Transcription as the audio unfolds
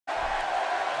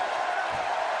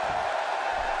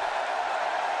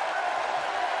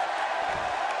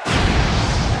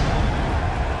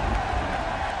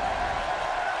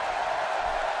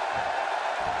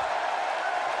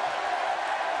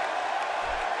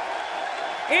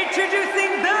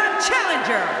Introducing the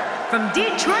challenger from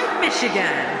Detroit,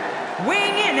 Michigan,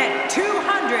 weighing in at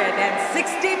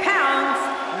 260 pounds,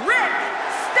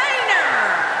 Steiner.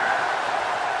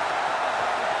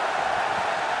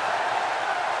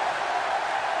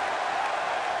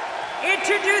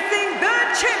 Introducing the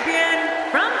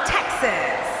champion from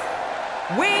Texas,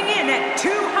 weighing in at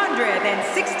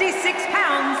 266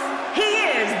 pounds, he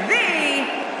is the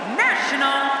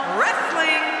National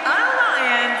Wrestling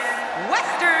Alliance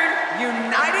Western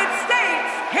United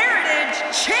States Heritage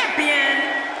Champion,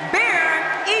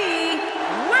 Bear E.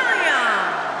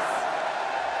 Williams.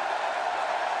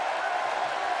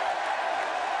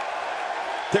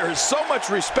 There is so much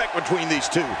respect between these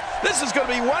two. This is going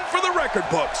to be one for the record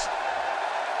books.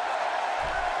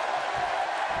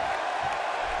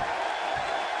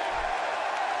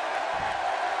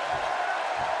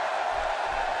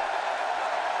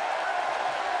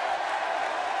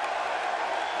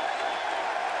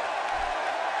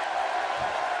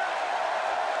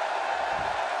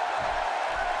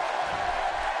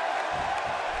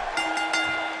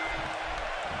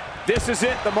 This is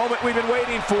it, the moment we've been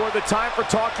waiting for. The time for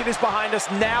talking is behind us.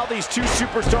 Now these two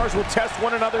superstars will test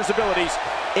one another's abilities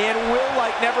and will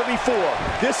like never before.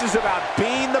 This is about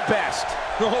being the best.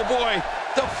 Oh boy,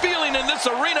 the feeling in this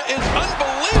arena is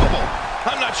unbelievable.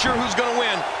 I'm not sure who's going to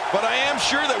win, but I am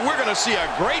sure that we're going to see a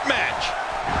great match.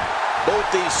 Both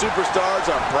these superstars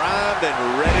are primed and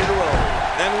ready to roll.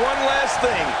 And one last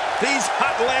thing, these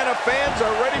Atlanta fans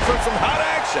are ready for some hot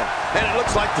action, and it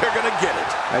looks like they're going to get it.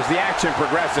 As the action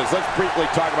progresses, let's briefly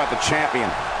talk about the champion.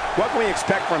 What can we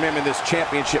expect from him in this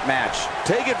championship match?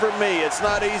 Take it from me, it's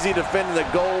not easy defending the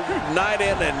gold night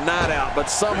in and night out, but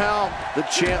somehow the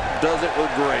champ does it with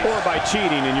grace. Or by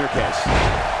cheating in your case.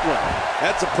 Well,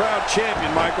 that's a proud champion,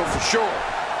 Michael, for sure.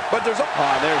 But there's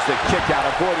there's the kick out,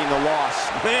 avoiding the loss.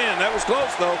 Man, that was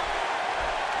close, though.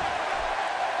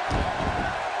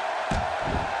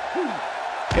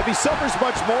 If he suffers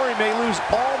much more, he may lose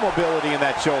all mobility in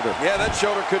that shoulder. Yeah, that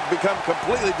shoulder could become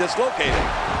completely dislocated.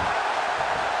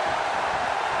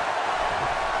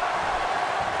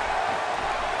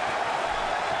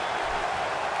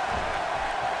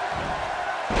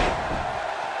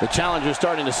 The challenger's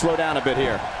starting to slow down a bit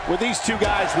here. With these two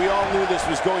guys, we all knew this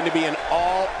was going to be an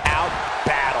all-out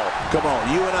battle. Come on,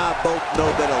 you and I both know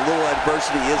that a little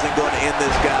adversity isn't going to end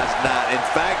this guy's night. In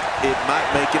fact, it might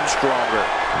make him stronger.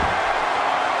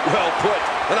 Well put,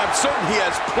 and I'm certain he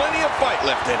has plenty of fight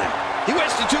left in him. He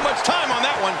wasted too much time on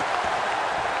that one.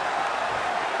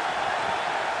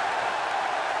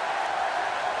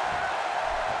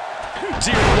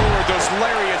 Dear Lord, those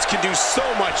lariats can do so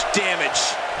much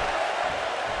damage.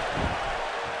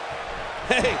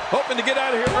 Hey, hoping to get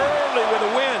out of here early with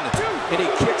a win. And he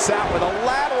kicks out with a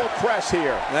lateral press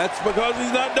here. That's because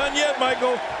he's not done yet,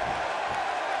 Michael.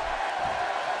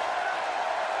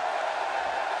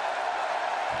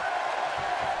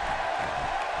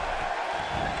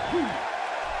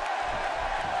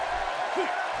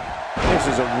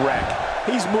 This is a wreck.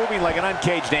 He's moving like an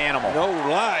uncaged animal. No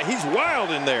lie, he's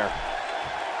wild in there.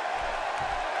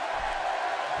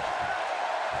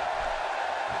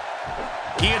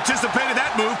 He anticipated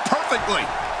that move perfectly.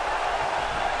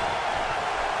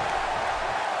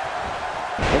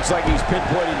 Looks like he's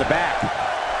pinpointing the back.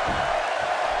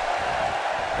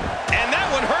 And that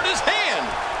one hurt his hand.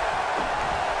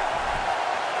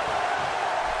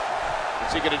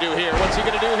 What's he going to do here? What's he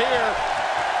going to do here?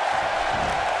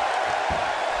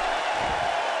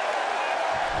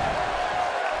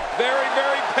 Very,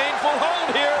 very painful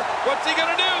hold here. What's he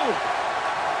going to do?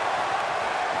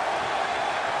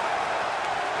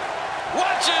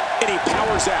 Watch it! And he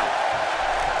powers out.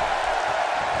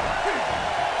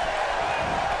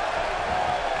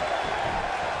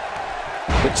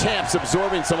 The champ's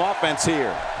absorbing some offense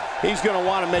here. He's going to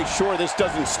want to make sure this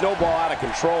doesn't snowball out of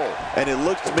control. And it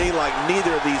looks to me like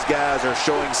neither of these guys are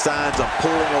showing signs of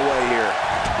pulling away here.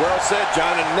 Well said,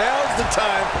 John, and now's the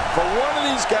time for one of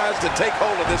these guys to take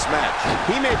hold of this match.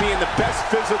 He may be in the best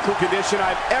physical condition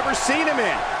I've ever seen him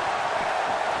in.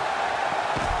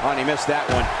 Oh, and he missed that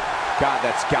one. God,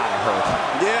 that's gotta hurt.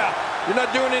 Yeah, you're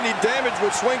not doing any damage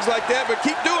with swings like that, but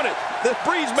keep doing it. The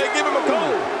breeze may give him a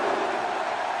cold.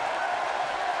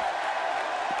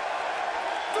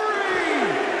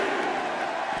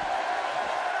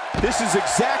 This is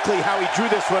exactly how he drew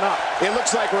this one up. It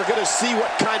looks like we're gonna see what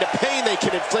kind of pain they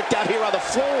can inflict out here on the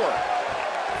floor.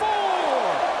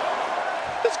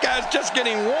 4. This guy's just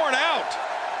getting worn out.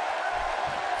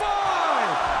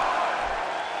 5.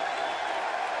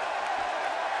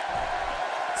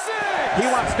 He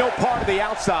wants no part of the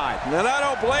outside. And I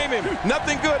don't blame him.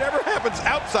 Nothing good ever happens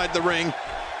outside the ring.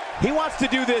 He wants to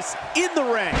do this in the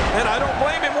ring. And I don't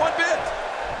blame him one bit.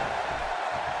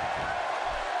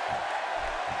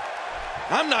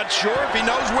 I'm not sure if he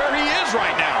knows where he is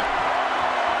right now.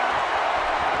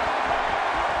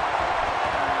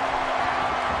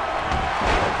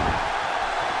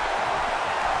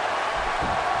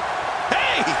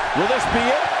 Hey! Will this be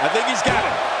it? I think he's got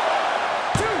it.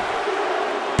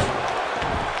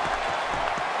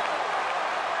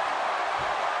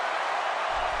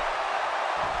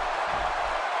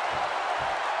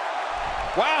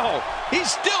 Wow,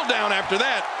 he's still down after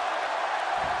that.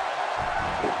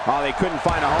 Oh, they couldn't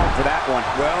find a home for that one.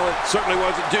 Well, it certainly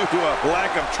wasn't due to a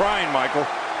lack of trying, Michael.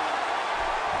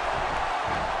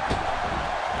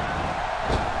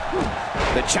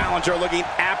 The challenger looking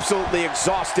absolutely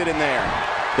exhausted in there.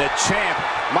 The champ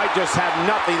might just have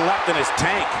nothing left in his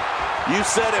tank. You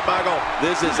said it, Michael.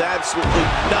 This is absolutely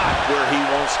not where he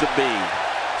wants to be.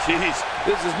 Jeez,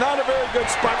 this is not a very good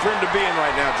spot for him to be in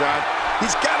right now, John.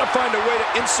 He's got to find a way to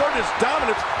insert his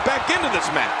dominance back into this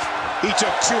match. He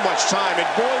took too much time, and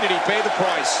boy, did he pay the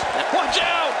price. Watch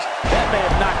out! That may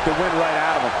have knocked the wind right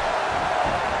out of him.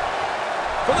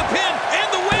 For the pin and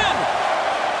the win!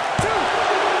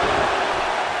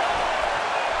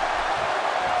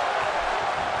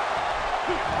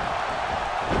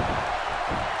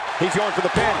 He's going for the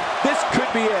pin. This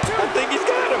could be it. I think he's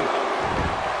got him.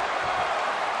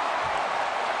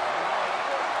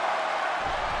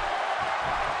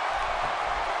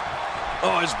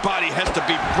 Oh, his body has to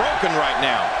be broken right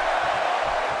now.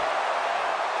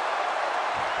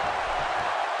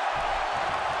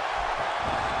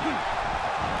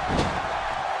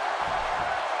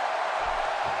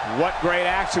 What great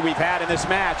action we've had in this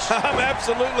match. I'm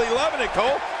absolutely loving it,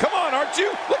 Cole. Come on, aren't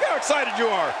you? Look how excited you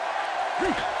are.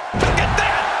 Look at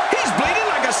that! He's bleeding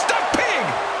like a stuck pig!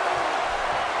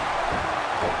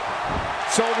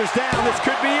 Shoulders down, this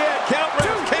could be it. Count,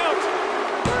 ref, count!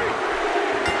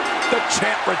 The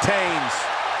champ retains.